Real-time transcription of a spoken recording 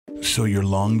So your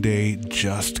long day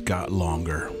just got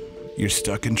longer. You're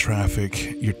stuck in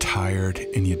traffic, you're tired,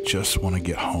 and you just want to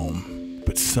get home.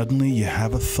 But suddenly you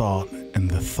have a thought, and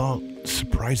the thought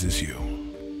surprises you.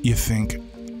 You think,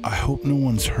 I hope no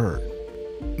one's hurt.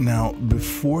 Now,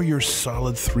 before your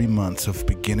solid 3 months of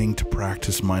beginning to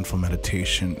practice mindful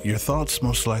meditation, your thoughts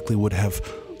most likely would have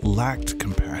lacked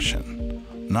compassion.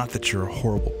 Not that you're a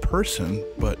horrible person,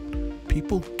 but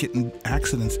people get in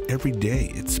accidents every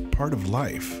day. It's part of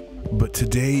life. But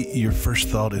today, your first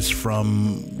thought is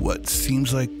from what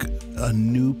seems like a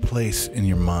new place in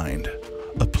your mind,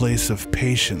 a place of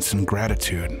patience and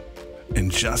gratitude.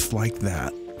 And just like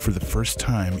that, for the first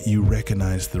time, you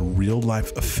recognize the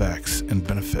real-life effects and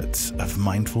benefits of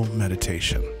mindful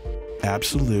meditation.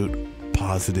 Absolute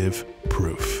positive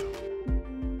proof.